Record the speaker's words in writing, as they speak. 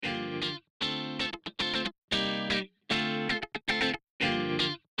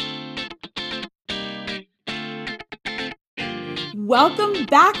Welcome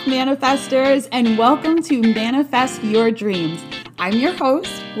back, manifestors, and welcome to Manifest Your Dreams. I'm your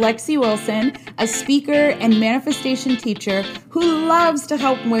host, Lexi Wilson, a speaker and manifestation teacher who loves to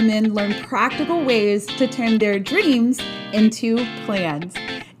help women learn practical ways to turn their dreams into plans.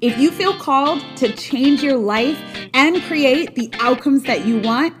 If you feel called to change your life and create the outcomes that you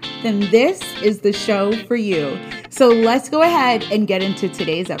want, then this is the show for you. So let's go ahead and get into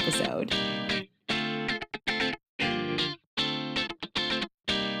today's episode.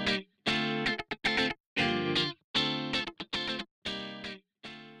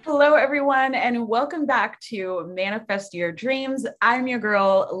 Hello, everyone, and welcome back to Manifest Your Dreams. I'm your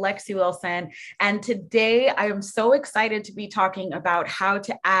girl, Lexi Wilson, and today I am so excited to be talking about how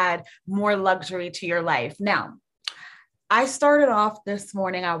to add more luxury to your life. Now, I started off this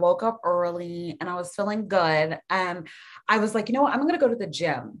morning, I woke up early and I was feeling good, and I was like, you know what, I'm going to go to the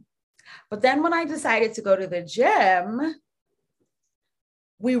gym. But then when I decided to go to the gym,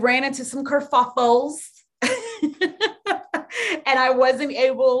 we ran into some kerfuffles. And I wasn't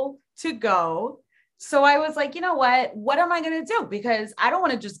able to go. So I was like, you know what am I going to do? Because I don't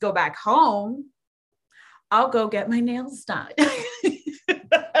want to just go back home. I'll go get my nails done.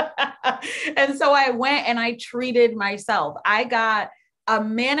 And so I went and I treated myself. I got a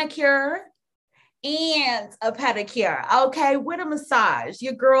manicure and a pedicure, okay, with a massage.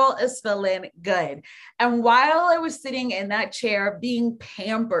 Your girl is feeling good. And while I was sitting in that chair being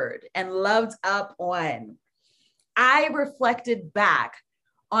pampered and loved up on, I reflected back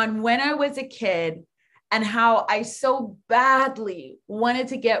on when I was a kid and how I so badly wanted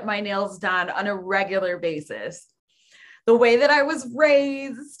to get my nails done on a regular basis. The way that I was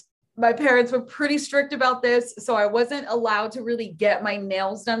raised, my parents were pretty strict about this. So I wasn't allowed to really get my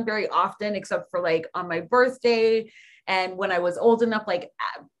nails done very often, except for like on my birthday. And when I was old enough, like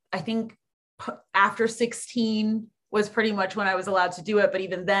I think after 16, was pretty much when I was allowed to do it. But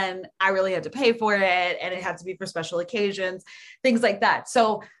even then I really had to pay for it and it had to be for special occasions, things like that.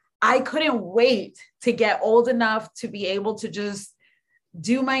 So I couldn't wait to get old enough to be able to just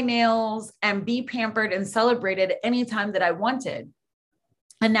do my nails and be pampered and celebrated anytime that I wanted.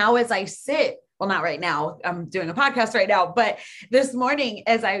 And now as I sit, well, not right now, I'm doing a podcast right now, but this morning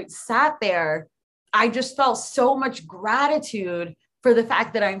as I sat there, I just felt so much gratitude for the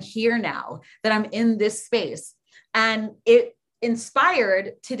fact that I'm here now, that I'm in this space. And it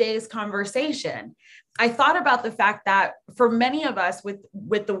inspired today's conversation. I thought about the fact that for many of us,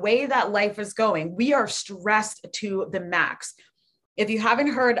 with the way that life is going, we are stressed to the max. If you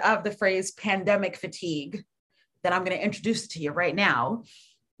haven't heard of the phrase pandemic fatigue, then I'm going to introduce it to you right now.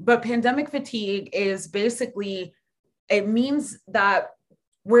 But pandemic fatigue is basically, it means that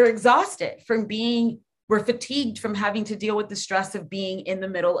we're exhausted from we're fatigued from having to deal with the stress of being in the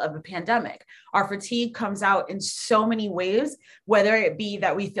middle of a pandemic. Our fatigue comes out in so many ways, whether it be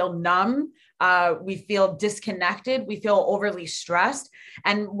that we feel numb, we feel disconnected, we feel overly stressed.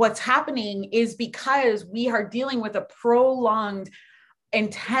 And what's happening is because we are dealing with a prolonged,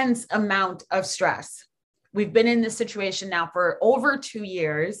 intense amount of stress. We've been in this situation now for over 2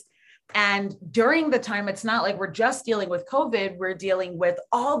 years. And during the time, it's not like we're just dealing with COVID, we're dealing with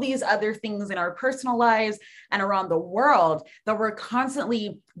all these other things in our personal lives and around the world that we're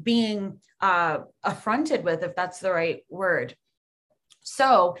constantly being affronted with, if that's the right word.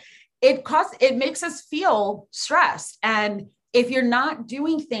 So it makes us feel stressed. And if you're not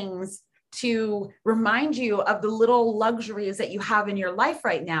doing things to remind you of the little luxuries that you have in your life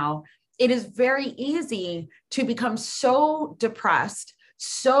right now, it is very easy to become so depressed,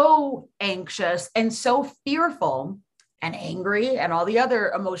 so anxious, and so fearful and angry and all the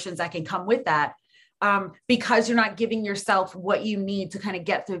other emotions that can come with that, because you're not giving yourself what you need to kind of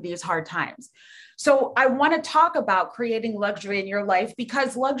get through these hard times. So I want to talk about creating luxury in your life,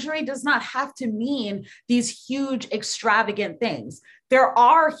 because luxury does not have to mean these huge, extravagant things. There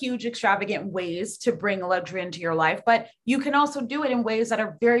are huge, extravagant ways to bring luxury into your life, but you can also do it in ways that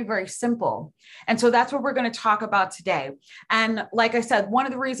are very, very simple. And so that's what we're going to talk about today. And like I said, one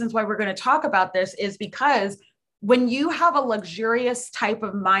of the reasons why we're going to talk about this is because when you have a luxurious type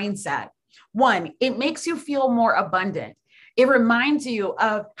of mindset, one, it makes you feel more abundant. It reminds you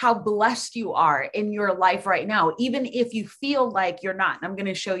of how blessed you are in your life right now, even if you feel like you're not. And I'm going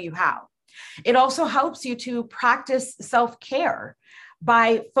to show you how. It also helps you to practice self-care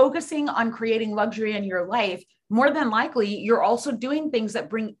by focusing on creating luxury in your life. More than likely, you're also doing things that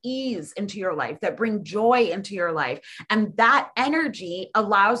bring ease into your life, that bring joy into your life. And that energy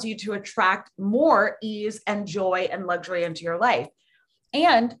allows you to attract more ease and joy and luxury into your life.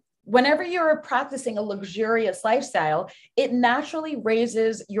 And whenever you're practicing a luxurious lifestyle, it naturally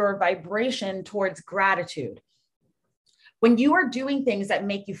raises your vibration towards gratitude. When you are doing things that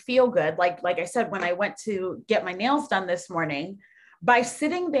make you feel good, like I said, when I went to get my nails done this morning, by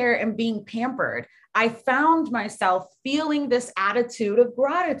sitting there and being pampered, I found myself feeling this attitude of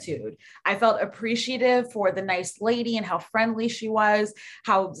gratitude. I felt appreciative for the nice lady and how friendly she was,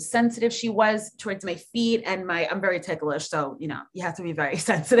 how sensitive she was towards my feet and I'm very ticklish. So, you have to be very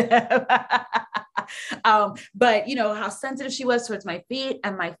sensitive. But how sensitive she was towards my feet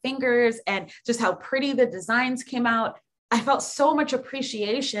and my fingers and just how pretty the designs came out. I felt so much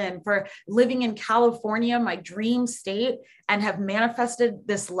appreciation for living in California, my dream state, and have manifested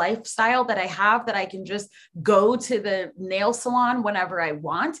this lifestyle that I have, that I can just go to the nail salon whenever I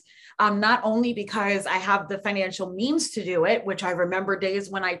want. Not only because I have the financial means to do it, which I remember days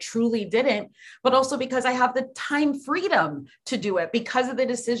when I truly didn't, but also because I have the time freedom to do it because of the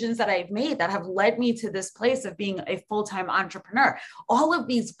decisions that I've made that have led me to this place of being a full-time entrepreneur. All of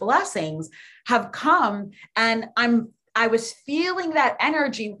these blessings have come, and I was feeling that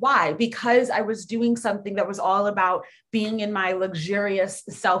energy. Why? Because I was doing something that was all about being in my luxurious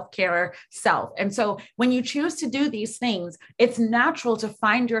self-care self. And so when you choose to do these things, it's natural to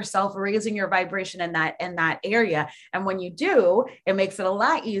find yourself raising your vibration in that area. And when you do, it makes it a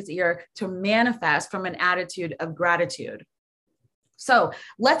lot easier to manifest from an attitude of gratitude. So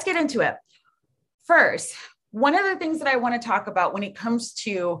let's get into it. First, one of the things that I want to talk about when it comes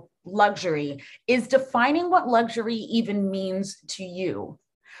to luxury is defining what luxury even means to you,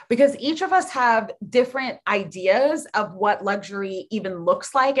 because each of us have different ideas of what luxury even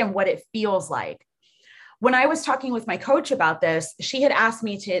looks like and what it feels like. When I was talking with my coach about this, she had asked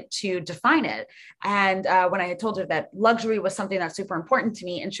me to define it. And when I had told her that luxury was something that's super important to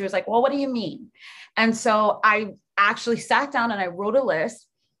me, and she was like, well, what do you mean? And so I actually sat down and I wrote a list.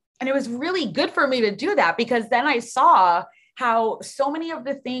 And it was really good for me to do that, because then I saw how so many of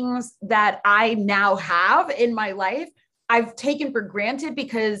the things that I now have in my life, I've taken for granted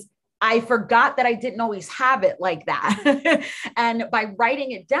because I forgot that I didn't always have it like that. And by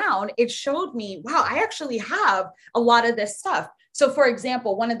writing it down, it showed me, wow, I actually have a lot of this stuff. So for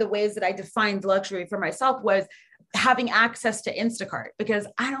example, one of the ways that I defined luxury for myself was having access to Instacart, because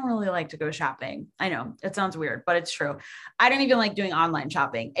I don't really like to go shopping. I know it sounds weird, but it's true. I don't even like doing online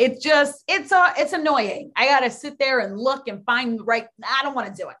shopping. It's annoying. I got to sit there and look and find the right, I don't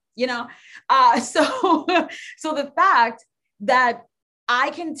want to do it, so the fact that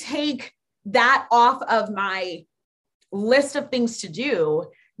I can take that off of my list of things to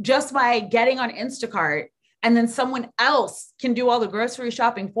do just by getting on Instacart, and then someone else can do all the grocery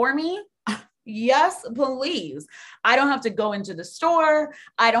shopping for me. Yes, please. I don't have to go into the store.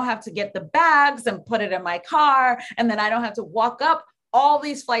 I don't have to get the bags and put it in my car. And then I don't have to walk up all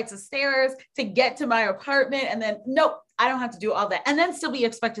these flights of stairs to get to my apartment. And then, nope, I don't have to do all that. And then still be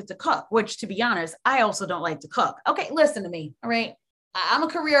expected to cook, which, to be honest, I also don't like to cook. Okay, listen to me. All right. I'm a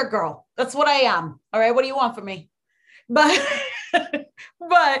career girl. That's what I am. All right. What do you want from me? But,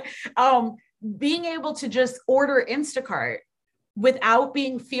 being able to just order Instacart without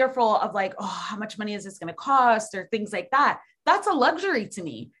being fearful of like, oh, how much money is this going to cost or things like that. That's a luxury to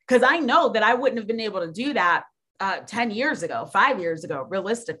me, because I know that I wouldn't have been able to do that 10 years ago, 5 years ago,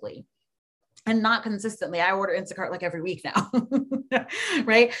 realistically, and not consistently. I order Instacart like every week now,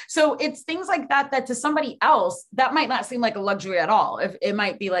 right? So it's things like that to somebody else, that might not seem like a luxury at all. If it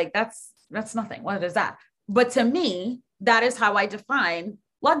might be like, that's nothing. What is that? But to me, that is how I define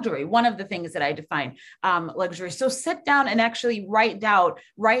luxury. One of the things that I define luxury. So sit down and actually write down,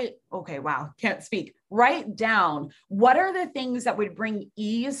 write down, what are the things that would bring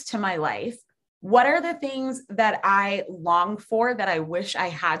ease to my life? What are the things that I long for, that I wish I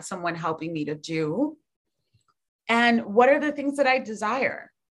had someone helping me to do? And what are the things that I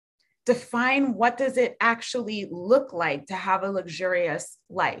desire? Define, what does it actually look like to have a luxurious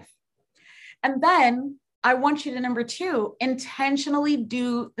life? And then I want you to, number 2, intentionally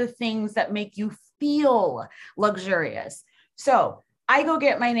do the things that make you feel luxurious. So I go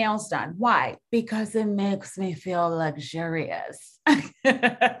get my nails done. Why? Because it makes me feel luxurious.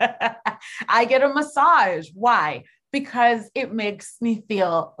 I get a massage. Why? Because it makes me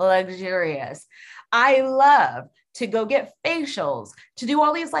feel luxurious. I love to go get facials, to do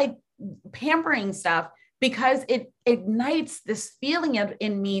all these like pampering stuff, because it ignites this feeling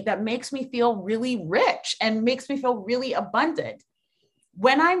in me that makes me feel really rich and makes me feel really abundant.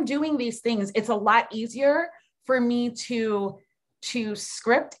 When I'm doing these things, it's a lot easier for me to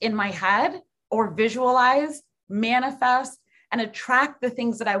script in my head or visualize, manifest, and attract the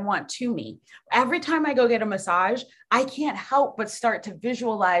things that I want to me. Every time I go get a massage, I can't help but start to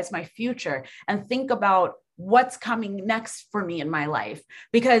visualize my future and think about what's coming next for me in my life,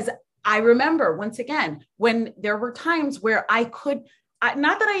 because I remember once again, when there were times where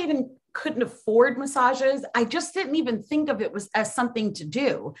not that I even couldn't afford massages, I just didn't even think of it as something to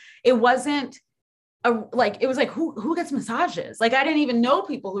do. It wasn't it was like, who gets massages? Like, I didn't even know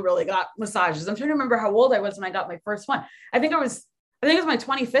people who really got massages. I'm trying to remember how old I was when I got my first one. I think it was my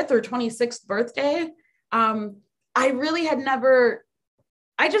 25th or 26th birthday. I really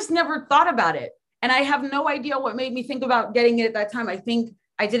I just never thought about it. And I have no idea what made me think about getting it at that time. I think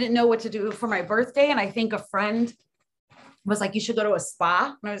I didn't know what to do for my birthday. And I think a friend was like, you should go to a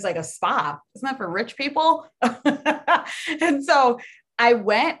spa. And I was like, a spa? Isn't that for rich people? And so I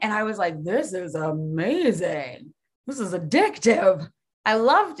went and I was like, this is amazing. This is addictive. I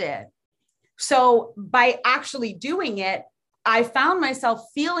loved it. So by actually doing it, I found myself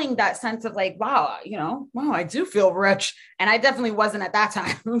feeling that sense of like, wow, I do feel rich. And I definitely wasn't at that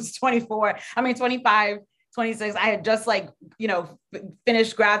time. I was 25, 26. I had just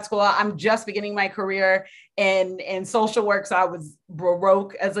finished grad school. I'm just beginning my career in social work. So I was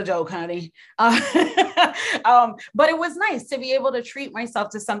broke as a joke, honey. But it was nice to be able to treat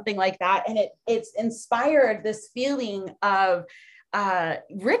myself to something like that. And it's inspired this feeling of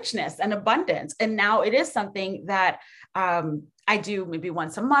richness and abundance. And now it is something that I do maybe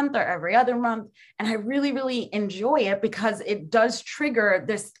once a month or every other month. And I really, really enjoy it because it does trigger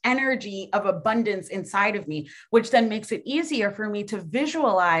this energy of abundance inside of me, which then makes it easier for me to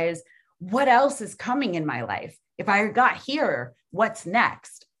visualize what else is coming in my life. If I got here, what's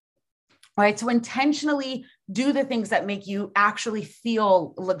next? Right? So intentionally do the things that make you actually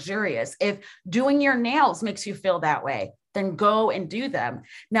feel luxurious. If doing your nails makes you feel that way, then go and do them.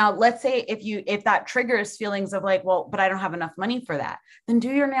 Now, let's say if that triggers feelings of like, well, but I don't have enough money for that, then do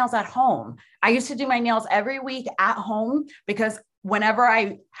your nails at home. I used to do my nails every week at home because whenever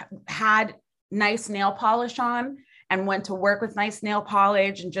I had nice nail polish on and went to work with nice nail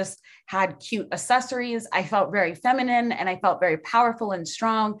polish and just had cute accessories, I felt very feminine and I felt very powerful and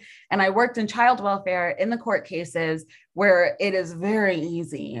strong. And I worked in child welfare in the court cases where it is very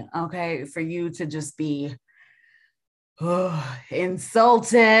easy, okay, for you to just be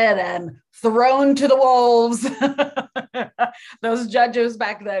insulted and thrown to the wolves. Those judges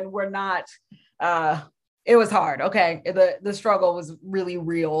back then were not, it was hard. Okay. The struggle was really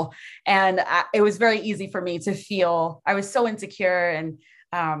real. And it was very easy for me to feel, I was so insecure and,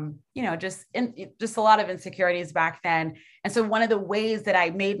 just a lot of insecurities back then. And so one of the ways that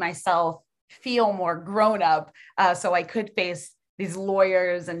I made myself feel more grown up, so I could face these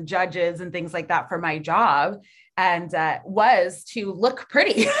lawyers and judges and things like that for my job, and was to look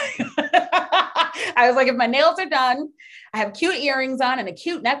pretty. I was like, if my nails are done, I have cute earrings on and a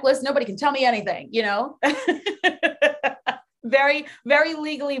cute necklace, nobody can tell me anything, Very, very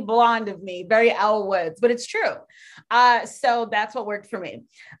legally blonde of me, very Elle Woods, but it's true. So that's what worked for me.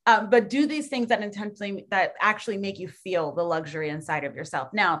 But do these things that actually make you feel the luxury inside of yourself.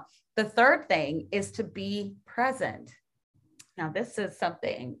 Now, the third thing is to be present. Now, this is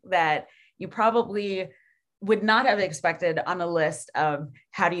something that you probably would not have expected on a list of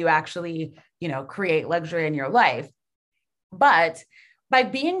how do you actually, create luxury in your life. But by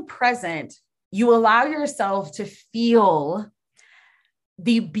being present, you allow yourself to feel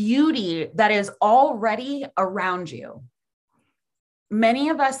the beauty that is already around you. Many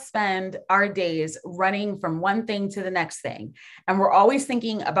of us spend our days running from one thing to the next thing. And we're always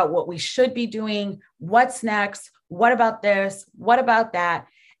thinking about what we should be doing. What's next? What about this? What about that?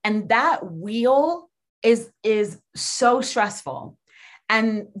 And that wheel is so stressful.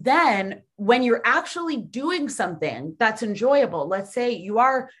 And then when you're actually doing something that's enjoyable, let's say you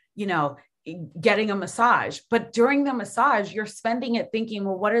are, getting a massage, but during the massage, you're spending it thinking,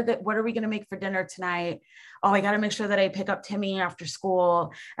 well, what are we going to make for dinner tonight? Oh, I got to make sure that I pick up Timmy after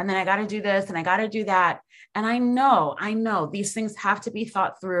school. And then I got to do this and I got to do that. And I know these things have to be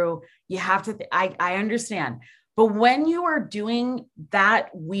thought through. You have to, I understand. But when you are doing that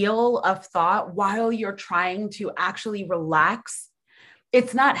wheel of thought while you're trying to actually relax,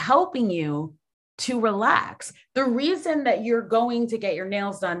 it's not helping you to relax. The reason that you're going to get your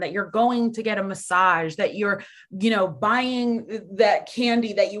nails done, that you're going to get a massage, that you're, buying that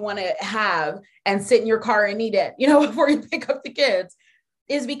candy that you want to have and sit in your car and eat it, before you pick up the kids,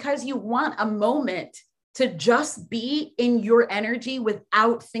 is because you want a moment to just be in your energy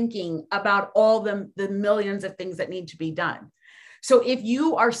without thinking about all the millions of things that need to be done. So if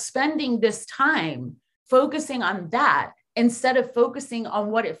you are spending this time focusing on that, instead of focusing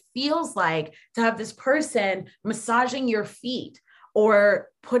on what it feels like to have this person massaging your feet or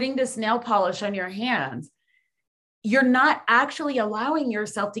putting this nail polish on your hands, you're not actually allowing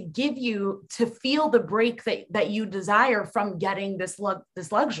yourself to feel the break that you desire from getting this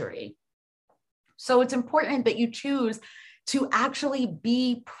luxury. So it's important that you choose to actually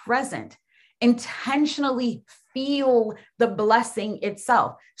be present, intentionally feel the blessing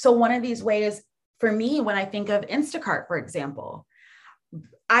itself. So one of these ways for me, when I think of Instacart, for example,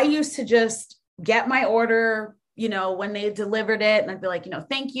 I used to just get my order, when they delivered it, and I'd be like,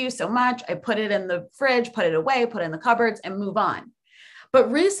 thank you so much. I put it in the fridge, put it away, put it in the cupboards, and move on.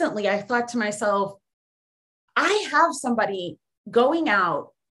 But recently I thought to myself, I have somebody going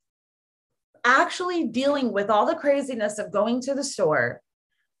out, actually dealing with all the craziness of going to the store,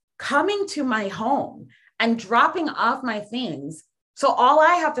 coming to my home and dropping off my things. So all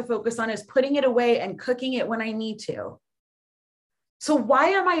I have to focus on is putting it away and cooking it when I need to. So why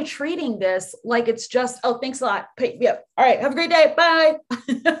am I treating this like it's just, oh, thanks a lot. Yep. All right. Have a great day. Bye.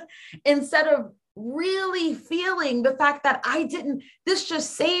 Instead of really feeling the fact that this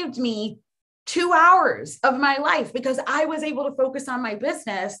just saved me 2 hours of my life because I was able to focus on my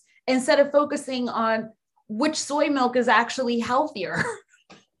business instead of focusing on which soy milk is actually healthier.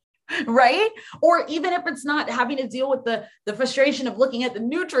 Right? Or even if it's not having to deal with the frustration of looking at the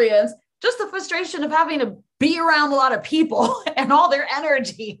nutrients, just the frustration of having to be around a lot of people and all their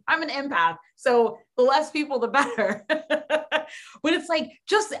energy. I'm an empath, so the less people, the better. But it's like,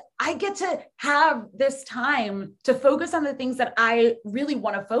 I get to have this time to focus on the things that I really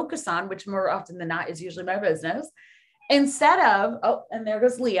want to focus on, which more often than not is usually my business, instead of, oh, and there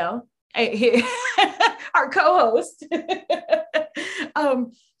goes Leo, our co-host.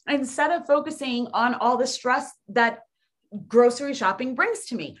 Instead of focusing on all the stress that grocery shopping brings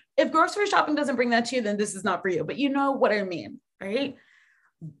to me. If grocery shopping doesn't bring that to you, then this is not for you, but you know what I mean, right?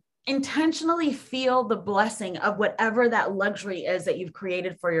 Intentionally feel the blessing of whatever that luxury is that you've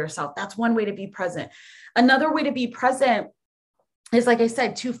created for yourself. That's one way to be present. Another way to be present is, like I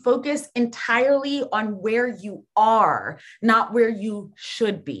said, to focus entirely on where you are, not where you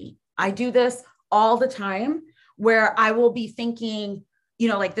should be. I do this all the time where I will be thinking,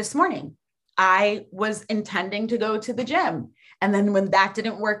 like this morning, I was intending to go to the gym. And then when that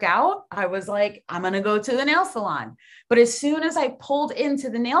didn't work out, I was like, I'm going to go to the nail salon. But as soon as I pulled into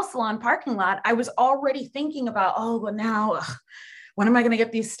the nail salon parking lot, I was already thinking about, well, now, when am I going to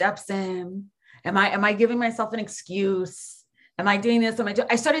get these steps in? Am I giving myself an excuse? Am I doing this?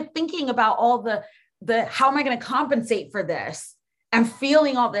 I started thinking about all the how am I going to compensate for this and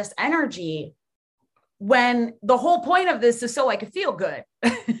feeling all this energy, when the whole point of this is so I could feel good.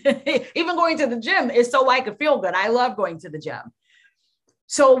 Even going to the gym is so I could feel good. I love going to the gym.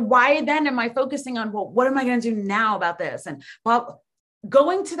 So why then am I focusing on, well, what am I going to do now about this? And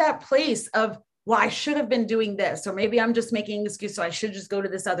going to that place of, well, I should have been doing this, or maybe I'm just making an excuse, so I should just go to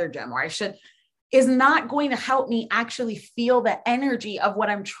this other gym, or is not going to help me actually feel the energy of what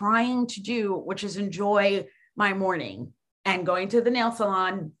I'm trying to do, which is enjoy my morning. And going to the nail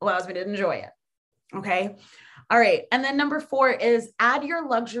salon allows me to enjoy it. Okay. All right. And then number 4 is add your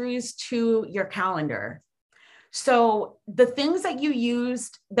luxuries to your calendar. So the things that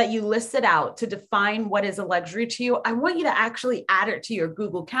you listed out to define what is a luxury to you, I want you to actually add it to your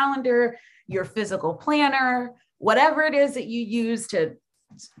Google Calendar, your physical planner, whatever it is that you use to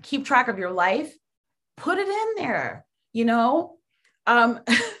keep track of your life, put it in there,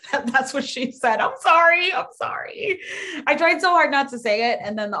 that's what she said. I'm sorry. I tried so hard not to say it.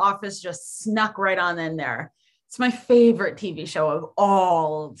 And then The Office just snuck right on in there. It's my favorite TV show of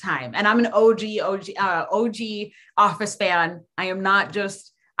all time. And I'm an OG Office fan. I am not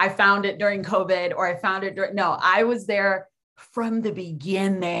just, I found it during COVID or I found it no, I was there from the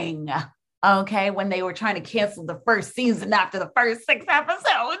beginning. Okay. When they were trying to cancel the first season after the first 6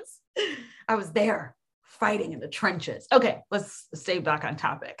 episodes, I was there fighting in the trenches. Okay, let's stay back on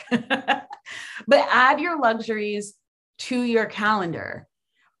topic. But add your luxuries to your calendar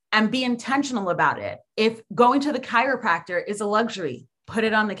and be intentional about it. If going to the chiropractor is a luxury, put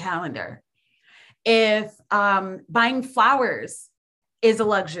it on the calendar. If buying flowers is a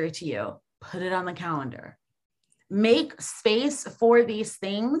luxury to you, put it on the calendar. Make space for these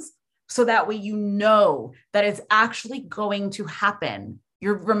things so that way you know that it's actually going to happen.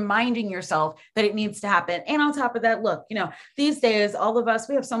 You're reminding yourself that it needs to happen. And on top of that, look, these days, all of us,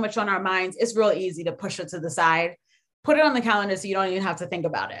 we have so much on our minds. It's real easy to push it to the side. Put it on the calendar so you don't even have to think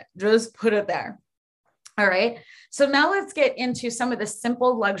about it. Just put it there. All right. So now let's get into some of the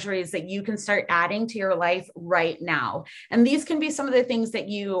simple luxuries that you can start adding to your life right now. And these can be some of the things that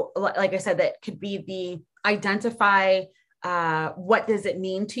you, like I said, that could be the identify what does it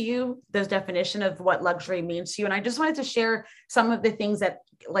mean to you? The definition of what luxury means to you. And I just wanted to share some of the things that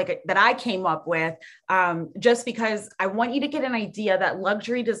I came up with, just because I want you to get an idea that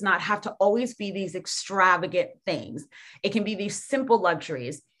luxury does not have to always be these extravagant things. It can be these simple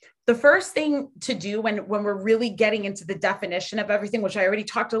luxuries. The first thing to do when we're really getting into the definition of everything, which I already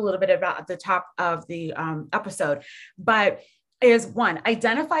talked a little bit about at the top of the episode, but is one,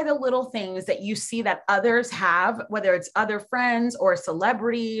 identify the little things that you see that others have, whether it's other friends or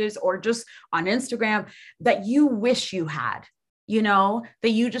celebrities or just on Instagram, that you wish you had, that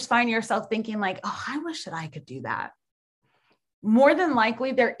you just find yourself thinking like, oh, I wish that I could do that. More than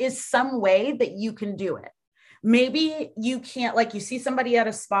likely, there is some way that you can do it. Maybe you can't, like you see somebody at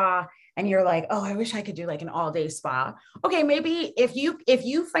a spa and you're like, oh, I wish I could do like an all-day spa. Okay, maybe if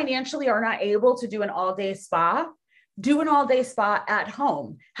you financially are not able to do an all-day spa, do an all-day spa at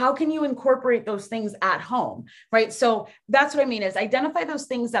home. How can you incorporate those things at home, right? So that's what I mean is identify those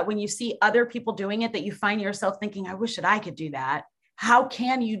things that when you see other people doing it, that you find yourself thinking, I wish that I could do that. How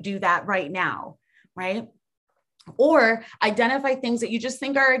can you do that right now, right? Or identify things that you just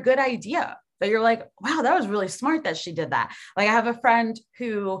think are a good idea, that you're like, wow, that was really smart that she did that. Like I have a friend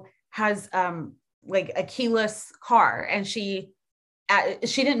who has like a keyless car, and she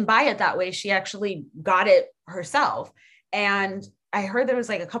didn't buy it that way. She actually got it herself. And I heard there was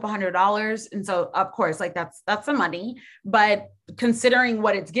like a couple $100. And so of course, like that's the money, but considering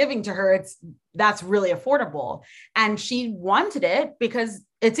what it's giving to her, that's really affordable. And she wanted it because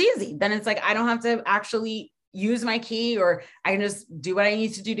it's easy. Then it's like, I don't have to actually use my key, or I can just do what I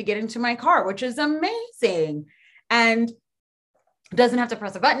need to do to get into my car, which is amazing. And doesn't have to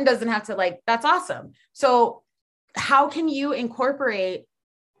press a button, doesn't have to that's awesome. So how can you incorporate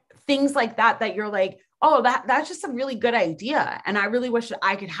things like that you're like, oh, that's just a really good idea. And I really wish that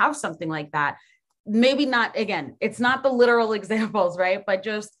I could have something like that. Maybe not, again, it's not the literal examples, right? But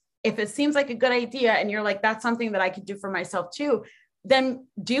just if it seems like a good idea and you're like, that's something that I could do for myself too, then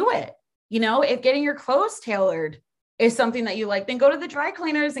do it. If getting your clothes tailored is something that you like, then go to the dry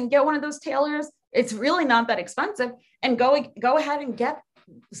cleaners and get one of those tailors. It's really not that expensive, and go ahead and get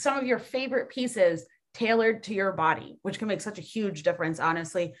some of your favorite pieces tailored to your body, which can make such a huge difference,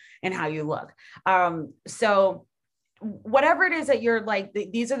 honestly, in how you look. So whatever it is that you're like,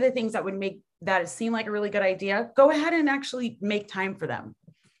 these are the things that would make that seem like a really good idea. Go ahead and actually make time for them.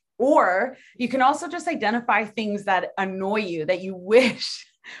 Or you can also just identify things that annoy you, that you wish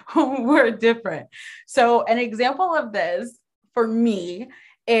were different. So an example of this for me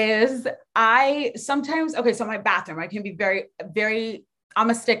is so my bathroom, I can be very, very, I'm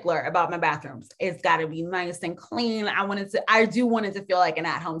a stickler about my bathrooms. It's got to be nice and clean. I do want it to feel like an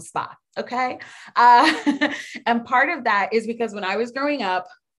at-home spa. Okay. And part of that is because when I was growing up,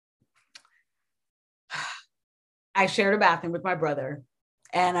 I shared a bathroom with my brother,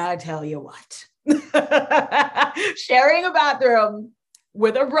 and I tell you what, sharing a bathroom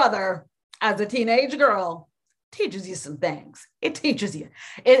with a brother as a teenage girl teaches you some things.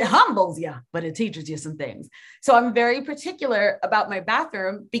 It humbles you, but it teaches you some things. So I'm very particular about my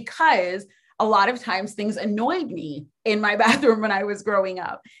bathroom because a lot of times things annoyed me in my bathroom when I was growing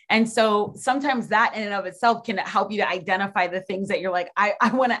up. And so sometimes that in and of itself can help you to identify the things that you're like, I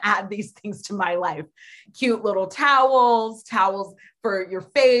want to add these things to my life. Cute little towels for your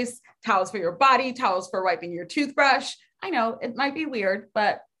face, towels for your body, towels for wiping your toothbrush. I know it might be weird,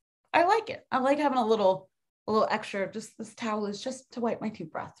 but I like it. I like having a little extra, just this towel is just to wipe my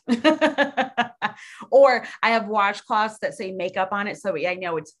toothbrush. Or I have washcloths that say makeup on it. So I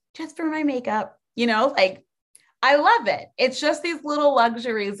know it's just for my makeup, I love it. It's just these little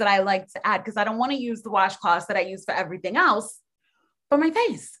luxuries that I like to add because I don't want to use the washcloths that I use for everything else for my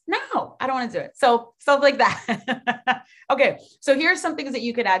face. No, I don't want to do it. So stuff like that. Okay. So here's some things that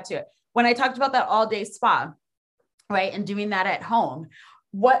you could add to it. When I talked about that all-day spa, right, and doing that at home,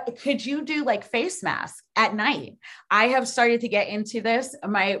 what could you do, like face masks at night? I have started to get into this.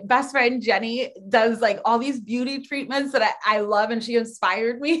 My best friend Jenny does like all these beauty treatments that I love, and she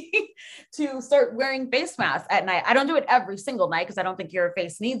inspired me to start wearing face masks at night. I don't do it every single night because I don't think your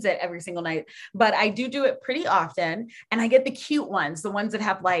face needs it every single night, but I do it pretty often. And I get the cute ones, the ones that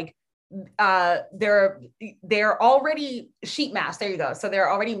have like they're already sheet masks. There you go. So they're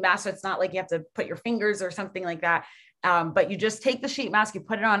already masked. So it's not like you have to put your fingers or something like that. But you just take the sheet mask, you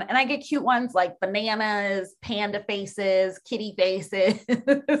put it on, and I get cute ones like bananas, panda faces, kitty faces,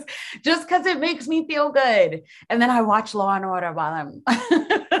 just because it makes me feel good. And then I watch Law and Order while I'm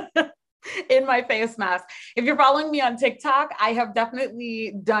in my face mask. If you're following me on TikTok, I have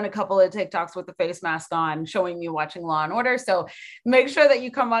definitely done a couple of TikToks with the face mask on, showing me watching Law and Order. So make sure that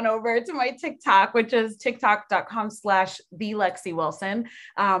you come on over to my TikTok, which is tiktok.com/TheLexiWilson.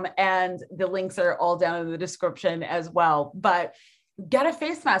 And the links are all down in the description as well. But get a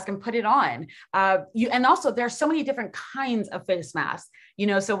face mask and put it on. And also there's so many different kinds of face masks,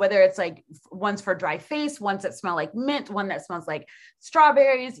 so whether it's like ones for dry face, ones that smell like mint, one that smells like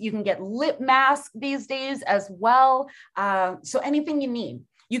strawberries, you can get lip masks these days as well. So anything you need.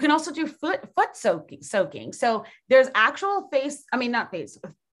 You can also do foot soaking. So there's actual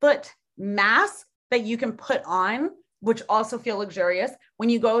foot masks that you can put on, which also feel luxurious. When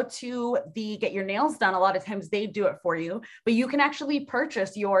you go to get your nails done, a lot of times they do it for you, but you can actually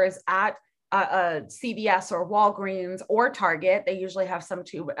purchase yours at a CVS or Walgreens or Target. They usually have some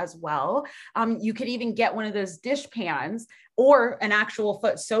too as well. You could even get one of those dish pans or an actual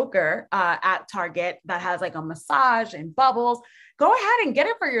foot soaker at Target that has like a massage and bubbles. Go ahead and get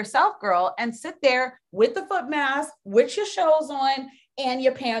it for yourself, girl, and sit there with the foot mask, with your shows on, and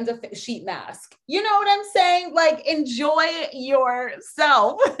your panda sheet mask. You know what I'm saying? Like, enjoy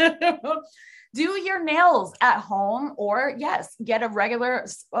yourself. Do your nails at home, or yes, get a regular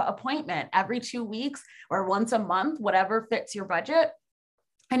appointment every 2 weeks or once a month, whatever fits your budget,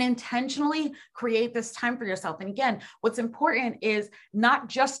 and intentionally create this time for yourself. And again, what's important is not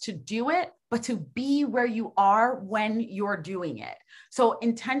just to do it, but to be where you are when you're doing it. So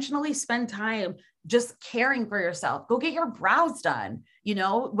intentionally spend time just caring for yourself. Go get your brows done.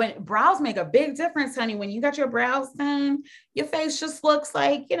 When brows make a big difference, honey, when you got your brows done, your face just looks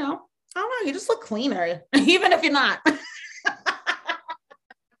like, I don't know, you just look cleaner, even if you're not.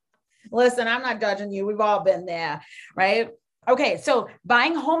 Listen, I'm not judging you. We've all been there, right? Okay. So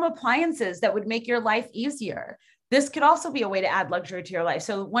buying home appliances that would make your life easier. This could also be a way to add luxury to your life.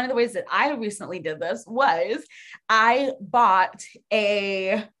 So one of the ways that I recently did this was I bought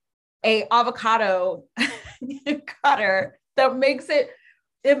a avocado cutter that makes it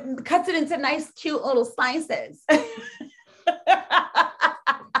cuts it into nice, cute little slices.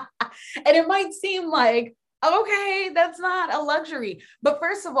 And it might seem like, okay, that's not a luxury. But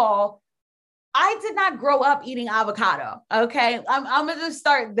first of all, I did not grow up eating avocado. Okay. I'm going to just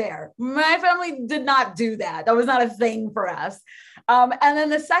start there. My family did not do that. That was not a thing for us. And then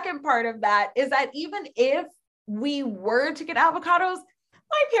the second part of that is that even if we were to get avocados,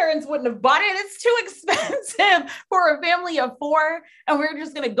 my parents wouldn't have bought it. It's too expensive for a family of 4. And we're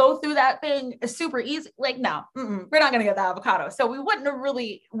just going to go through that thing super easy. Like, no, we're not going to get the avocado. So we didn't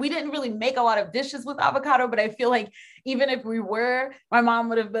really make a lot of dishes with avocado, but I feel like even if we were, my mom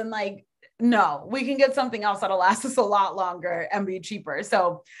would have been like, no, we can get something else that'll last us a lot longer and be cheaper.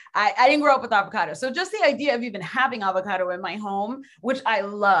 So I didn't grow up with avocado. So just the idea of even having avocado in my home, which I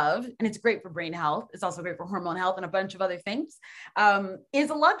love, and it's great for brain health. It's also great for hormone health and a bunch of other things,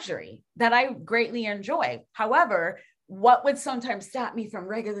 is a luxury that I greatly enjoy. However, what would sometimes stop me from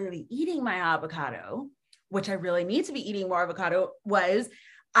regularly eating my avocado, which I really need to be eating more avocado, was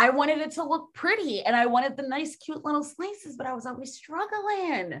I wanted it to look pretty and I wanted the nice, cute little slices, but I was always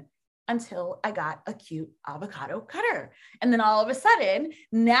struggling until I got a cute avocado cutter. And then all of a sudden,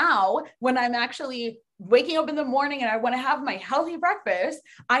 now when I'm actually waking up in the morning and I want to have my healthy breakfast,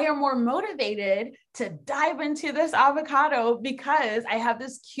 I am more motivated to dive into this avocado because I have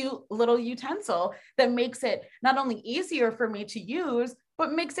this cute little utensil that makes it not only easier for me to use,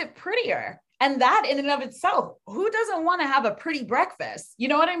 but makes it prettier. And that in and of itself, who doesn't want to have a pretty breakfast? You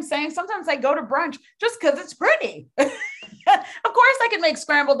know what I'm saying? Sometimes I go to brunch just because it's pretty. Of course I can make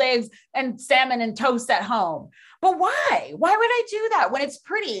scrambled eggs and salmon and toast at home, but why? Why would I do that when it's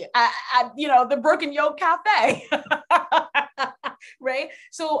pretty at the Broken Yolk Cafe? Right?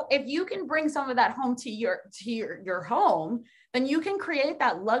 So if you can bring some of that home to your home, then you can create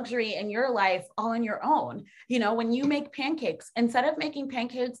that luxury in your life all on your own. When you make pancakes, instead of making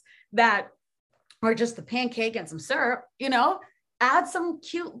pancakes that are just the pancake and some syrup, add some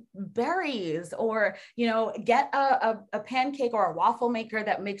cute berries, or, get a pancake or a waffle maker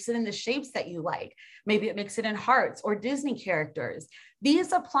that makes it in the shapes that you like. Maybe it makes it in hearts or Disney characters.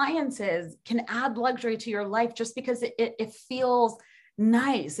 These appliances can add luxury to your life just because it feels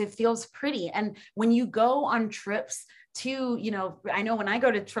nice. It feels pretty. And when you go on trips to, I know when I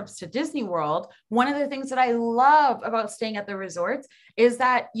go to trips to Disney World, one of the things that I love about staying at the resorts is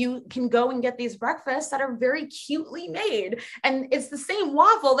that you can go and get these breakfasts that are very cutely made. And it's the same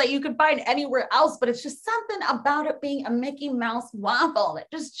waffle that you could find anywhere else, but it's just something about it being a Mickey Mouse waffle that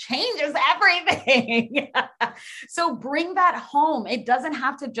just changes everything. So bring that home. It doesn't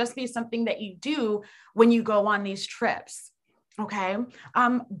have to just be something that you do when you go on these trips. Okay.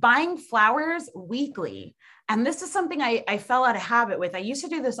 Buying flowers weekly. And this is something I fell out of habit with. I used to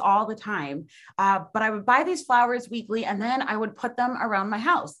do this all the time, but I would buy these flowers weekly and then I would put them around my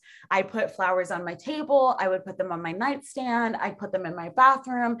house. I put flowers on my table. I would put them on my nightstand. I put them in my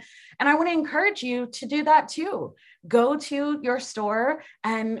bathroom. And I want to encourage you to do that too. Go to your store,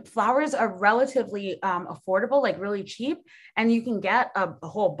 and flowers are relatively affordable, like really cheap. And you can get a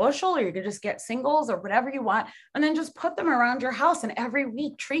whole bushel, or you can just get singles or whatever you want, and then just put them around your house. And every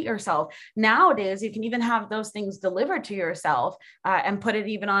week, treat yourself. Nowadays, you can even have those things delivered to yourself and put it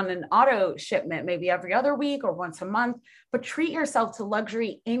even on an auto shipment, maybe every other week or once a month. But treat yourself to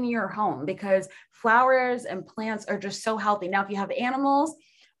luxury in your home, because flowers and plants are just so healthy. Now, if you have animals,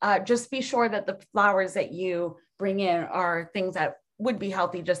 just be sure that the flowers that you bring in are things that would be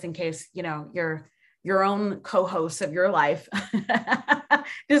healthy, just in case, you know, your own co-host of your life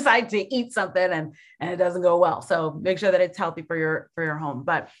decide to eat something and it doesn't go well. So make sure that it's healthy for your home.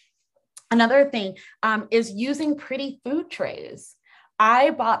 But another thing is using pretty food trays.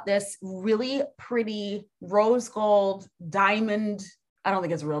 I bought this really pretty rose gold diamond. I don't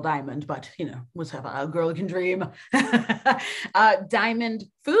think it's a real diamond, but you know, whatever, a girl can dream. Diamond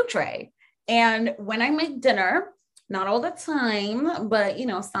food tray. And when I make dinner, not all the time, but you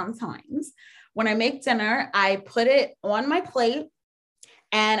know, sometimes when I make dinner, I put it on my plate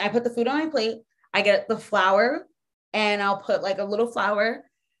and I put the food on my plate. I get the flour and I'll put like a little flour,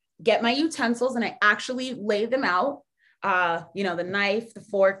 get my utensils, and I actually lay them out. You know, the knife, the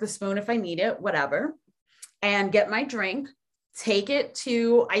fork, the spoon, if I need it, whatever, and get my drink, take it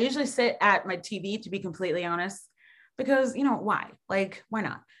to, I usually sit at my TV, to be completely honest, because, you know, why? Like, why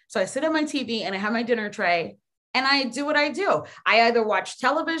not? So I sit at my TV and I have my dinner tray and I do what I do. I either watch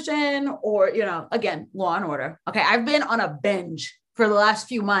television or, you know, again, Law and Order. Okay. I've been on a binge for the last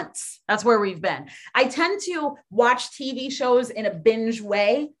few months. That's where we've been. I tend to watch TV shows in a binge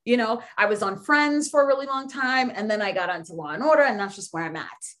way. You know, I was on Friends for a really long time, and then I got onto Law and Order, and that's just where I'm at.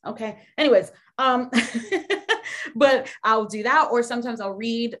 Okay. Anyways, but I'll do that. Or sometimes I'll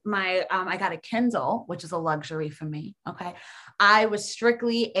read my, I got a Kindle, which is a luxury for me. Okay. I was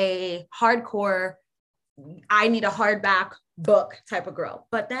strictly a hardcore, I need a hardback book type of girl.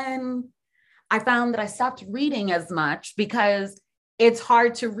 But then I found that I stopped reading as much because it's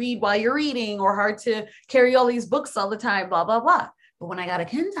hard to read while you're eating, or hard to carry all these books all the time, blah, blah, blah. But when I got a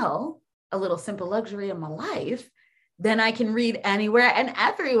Kindle, a little simple luxury in my life, then I can read anywhere and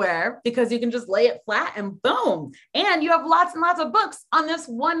everywhere, because you can just lay it flat and boom. And you have lots and lots of books on this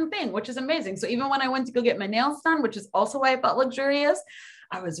one thing, which is amazing. So even when I went to go get my nails done, which is also why I felt luxurious,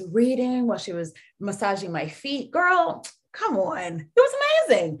 I was reading while she was massaging my feet. Girl, come on. It was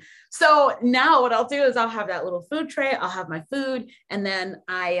amazing. So now what I'll do is I'll have that little food tray. I'll have my food. And then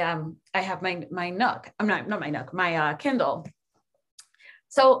I have my Nook. I'm not my Nook, my Kindle.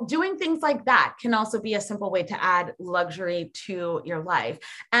 So doing things like that can also be a simple way to add luxury to your life.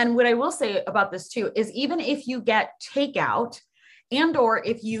 And what I will say about this too, is even if you get takeout, and, or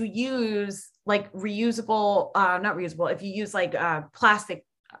if you use like reusable, not reusable, if you use like plastic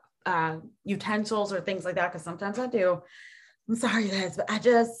utensils or things like that, because sometimes I do. I'm sorry guys, but I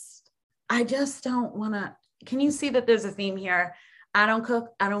just don't want to. Can you see that there's a theme here? I don't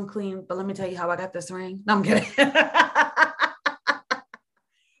cook, I don't clean, but let me tell you how I got this ring. No, I'm kidding.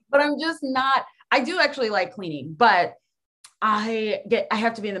 But I'm just not, I do actually like cleaning, but I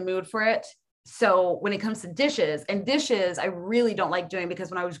have to be in the mood for it. So when it comes to dishes, I really don't like doing,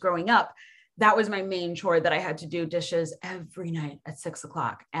 because when I was growing up, that was my main chore, that I had to do dishes every night at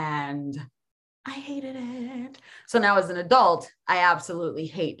 6:00, and I hated it. So now as an adult, I absolutely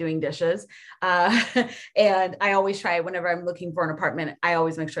hate doing dishes. And I always try, whenever I'm looking for an apartment, I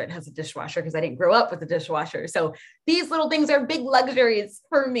always make sure it has a dishwasher, because I didn't grow up with a dishwasher. So these little things are big luxuries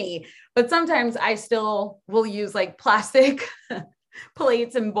for me. But sometimes I still will use like plastic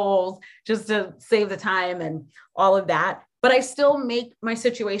plates and bowls just to save the time and all of that. But I still make my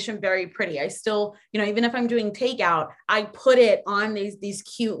situation very pretty. I still, you know, even if I'm doing takeout, I put it on these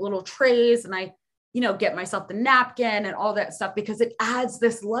cute little trays, and I, you know, get myself the napkin and all that stuff, because it adds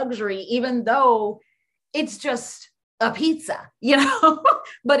this luxury, even though it's just a pizza, you know,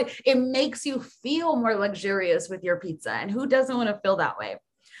 but it makes you feel more luxurious with your pizza. And who doesn't want to feel that way?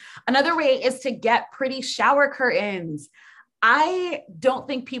 Another way is to get pretty shower curtains. I don't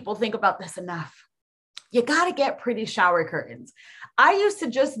think people think about this enough. You got to get pretty shower curtains. I used to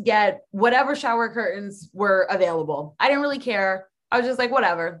just get whatever shower curtains were available. I didn't really care. I was just like,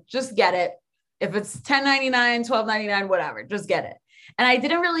 whatever, just get it. If it's $10.99, $12.99, whatever, just get it. And I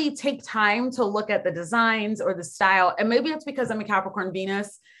didn't really take time to look at the designs or the style. And maybe it's because I'm a Capricorn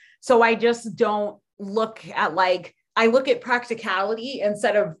Venus. So I just don't look at like I look at practicality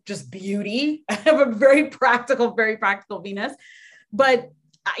instead of just beauty. I have a very practical Venus, but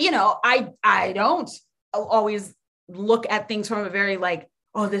I don't always look at things from a very like,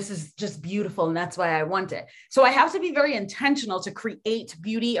 oh, this is just beautiful and that's why I want it. So I have to be very intentional to create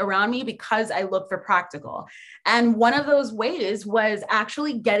beauty around me because I look for practical. And one of those ways was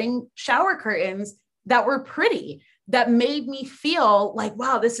actually getting shower curtains that were pretty, that made me feel like,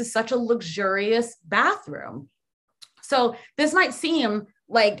 wow, this is such a luxurious bathroom. So this might seem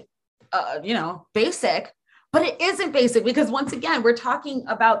like, basic, but it isn't basic, because once again, we're talking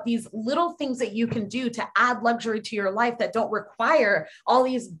about these little things that you can do to add luxury to your life that don't require all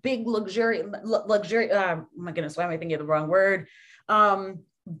these big luxury, oh my goodness, why am I thinking of the wrong word?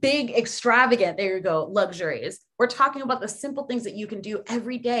 Big, extravagant, there you go, luxuries. We're talking about the simple things that you can do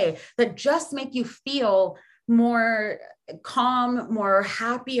every day that just make you feel more calm, more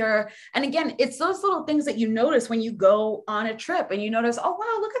happier. And again, it's those little things that you notice when you go on a trip and you notice, oh,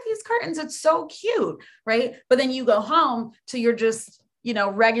 wow, look at these curtains. It's so cute, right? But then you go home to your just,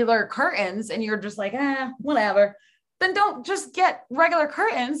 regular curtains and you're just like, whatever. Then don't just get regular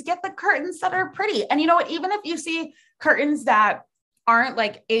curtains, get the curtains that are pretty. And you know what, even if you see curtains that aren't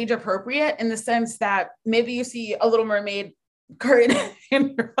like age appropriate, in the sense that maybe you see a Little Mermaid curtain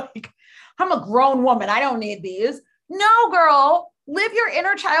and you're like, I'm a grown woman, I don't need these. No, girl, live your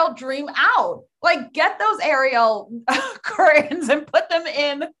inner child dream out. Like, get those Ariel curtains and put them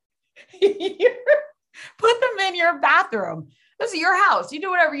in your bathroom. This is your house. You do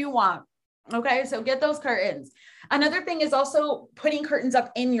whatever you want. Okay, so get those curtains. Another thing is also putting curtains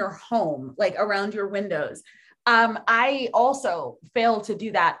up in your home, like around your windows. I also fail to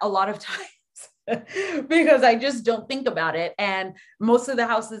do that a lot of times because I just don't think about it. And most of the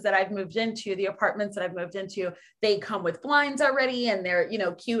houses that I've moved into, the apartments that I've moved into, they come with blinds already and they're,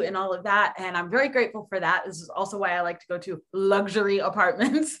 cute and all of that. And I'm very grateful for that. This is also why I like to go to luxury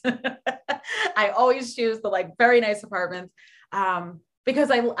apartments. I always choose the very nice apartments.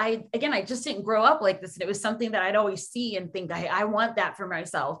 Because I just didn't grow up like this. And it was something that I'd always see and think, I want that for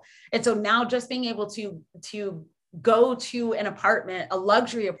myself. And so now just being able to go to an apartment, a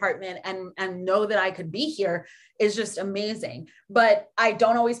luxury apartment, and know that I could be here is just amazing. But I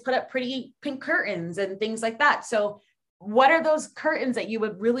don't always put up pretty pink curtains and things like that. So what are those curtains that you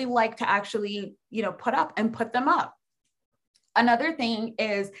would really like to actually, put up, and put them up? Another thing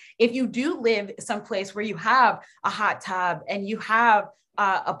is, if you do live someplace where you have a hot tub and you have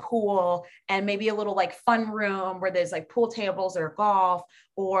a pool and maybe a little fun room where there's pool tables or golf,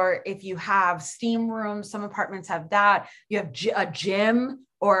 or if you have steam rooms, some apartments have that, you have a gym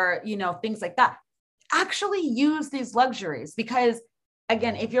or, things like that. Actually use these luxuries, because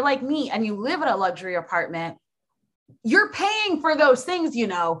again, if you're like me and you live in a luxury apartment, you're paying for those things,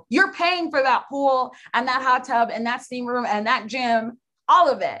 you're paying for that pool and that hot tub and that steam room and that gym,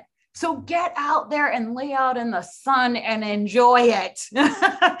 all of it. So get out there and lay out in the sun and enjoy it.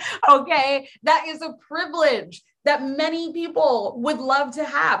 Okay. That is a privilege that many people would love to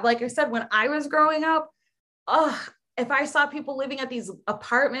have. Like I said, when I was growing up, if I saw people living at these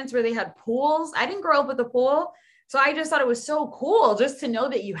apartments where they had pools, I didn't grow up with a pool. So I just thought it was so cool just to know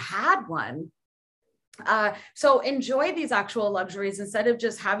that you had one. So enjoy these actual luxuries instead of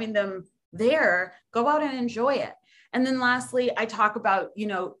just having them there. Go out and enjoy it. And then lastly, I talk about,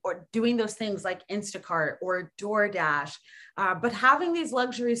 or doing those things like Instacart or DoorDash, but having these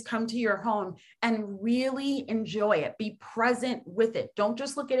luxuries come to your home and really enjoy it. Be present with it. Don't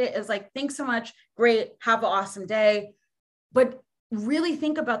just look at it as thanks so much. Great. Have an awesome day. But really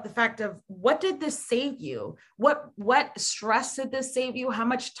think about the fact of, what did this save you? What stress did this save you? How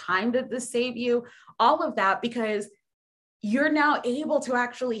much time did this save you? All of that, because you're now able to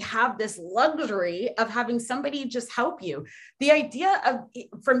actually have this luxury of having somebody just help you. The idea of,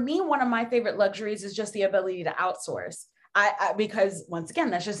 for me, one of my favorite luxuries is just the ability to outsource. Because once again,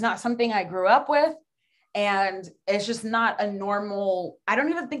 that's just not something I grew up with. And it's just not a normal, I don't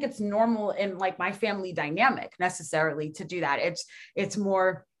even think it's normal in my family dynamic necessarily to do that. It's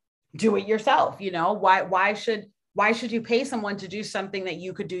more do it yourself. Why should you pay someone to do something that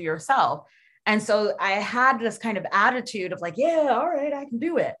you could do yourself? And so I had this kind of attitude of yeah, all right, I can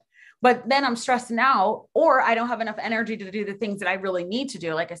do it. But then I'm stressing out, or I don't have enough energy to do the things that I really need to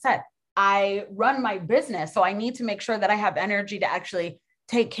do. Like I said, I run my business, so I need to make sure that I have energy to actually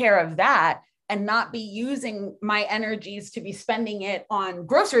take care of that and not be using my energies to be spending it on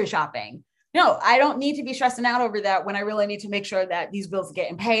grocery shopping. No, I don't need to be stressing out over that when I really need to make sure that these bills are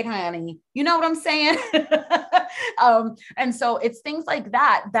getting paid, honey. You know what I'm saying? And so it's things like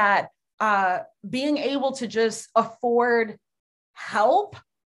that being able to just afford help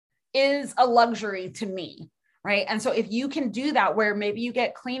is a luxury to me. right? And so if you can do that, where maybe you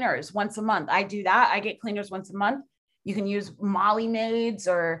get cleaners once a month, I do that. I get cleaners once a month. You can use Molly Maids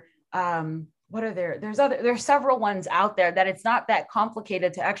or what are there? There's several ones out there that it's not that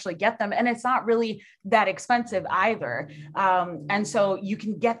complicated to actually get them. And it's not really that expensive either. And so you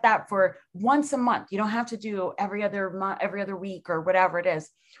can get that for once a month. You don't have to do every other month, every other week or whatever it is.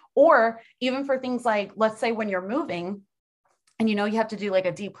 Or even for things like, let's say when you're moving and you have to do like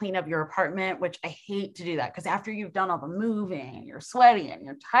a deep clean of your apartment, which I hate to do that because after you've done all the moving, you're sweaty and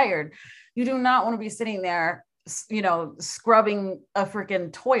you're tired, you do not want to be sitting there, scrubbing a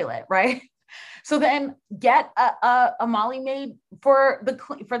freaking toilet, right? So then get a Molly Maid for the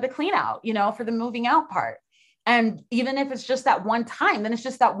clean out, for the moving out part. And even if it's just that one time, then it's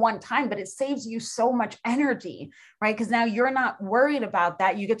just that one time, but it saves you so much energy, right? Because now you're not worried about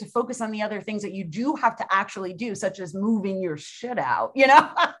that. You get to focus on the other things that you do have to actually do, such as moving your shit out,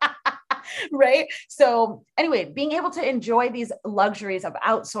 right? So anyway, being able to enjoy these luxuries of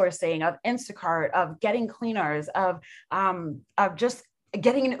outsourcing, of Instacart, of getting cleaners, of just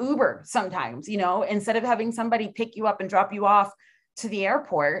getting an Uber sometimes, instead of having somebody pick you up and drop you off to the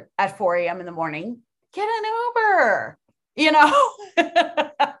airport at 4 a.m. in the morning, get an Uber,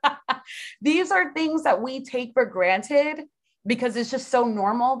 These are things that we take for granted because it's just so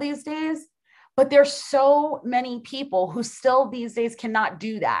normal these days. But there's so many people who still these days cannot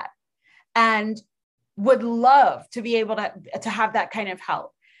do that and would love to be able to have that kind of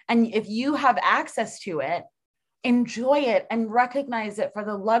help. And if you have access to it, enjoy it and recognize it for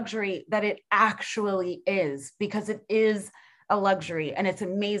the luxury that it actually is, because it is a luxury and it's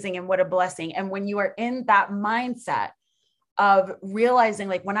amazing and what a blessing. And when you are in that mindset of realizing,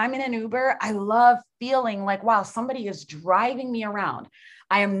 like when I'm in an Uber, I love feeling like, wow, somebody is driving me around.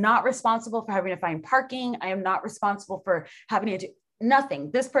 I am not responsible for having to find parking. I am not responsible for having to do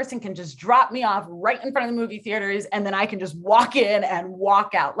nothing. This person can just drop me off right in front of the movie theaters and then I can just walk in and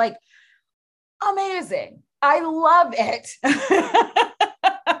walk out. Like, amazing. I love it.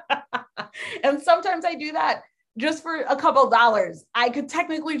 And sometimes I do that just for a couple dollars. I could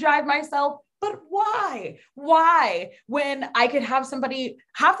technically drive myself, but why? Why? When I could have somebody,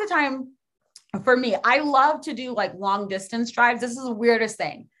 half the time for me, I love to do like long distance drives. This is the weirdest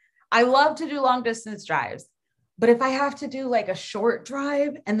thing. I love to do long distance drives, but if I have to do like a short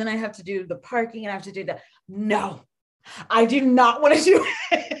drive and then I have to do the parking and I have to do that, no, I do not want to do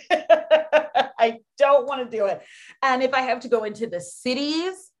it. I don't want to do it. And if I have to go into the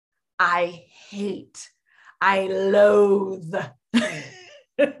cities, I loathe.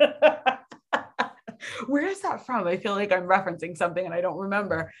 Where is that from? I feel like I'm referencing something and I don't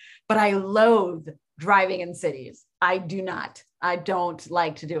remember, but I loathe driving in cities. I don't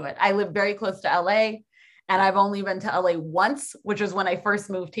like to do it. I live very close to LA. And I've only been to LA once, which was when I first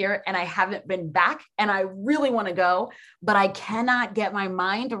moved here, and I haven't been back. And I really want to go, but I cannot get my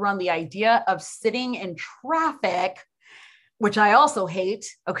mind around the idea of sitting in traffic, which I also hate,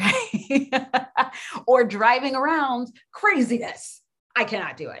 okay? Or driving around, craziness. I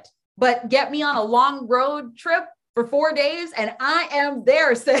cannot do it. But get me on a long road trip for 4 days and I am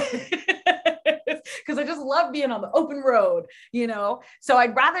there. Because I just love being on the open road, So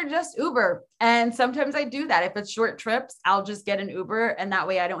I'd rather just Uber. And sometimes I do that. If it's short trips, I'll just get an Uber. And that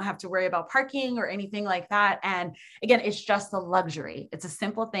way I don't have to worry about parking or anything like that. And again, it's just a luxury. It's a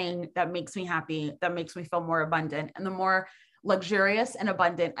simple thing that makes me happy, that makes me feel more abundant. And the more luxurious and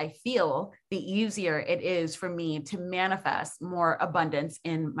abundant I feel, the easier it is for me to manifest more abundance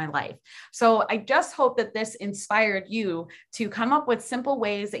in my life. So I just hope that this inspired you to come up with simple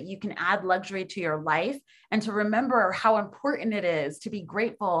ways that you can add luxury to your life and to remember how important it is to be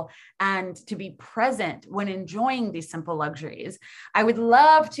grateful and to be present when enjoying these simple luxuries. I would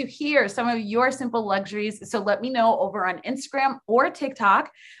love to hear some of your simple luxuries. So let me know over on Instagram or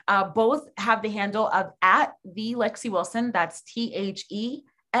TikTok. Both have the handle of @TheLexiWilson. That's TheLexi.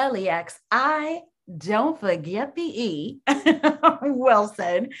 Don't forget the E,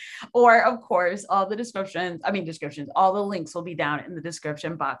 Wilson. Or of course, all the all the links will be down in the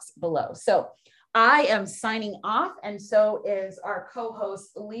description box below. So I am signing off, and so is our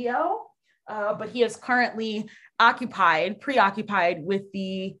co-host Leo, but he is currently preoccupied with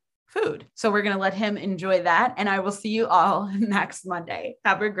the food. So we're going to let him enjoy that, and I will see you all next Monday.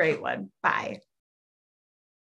 Have a great one. Bye.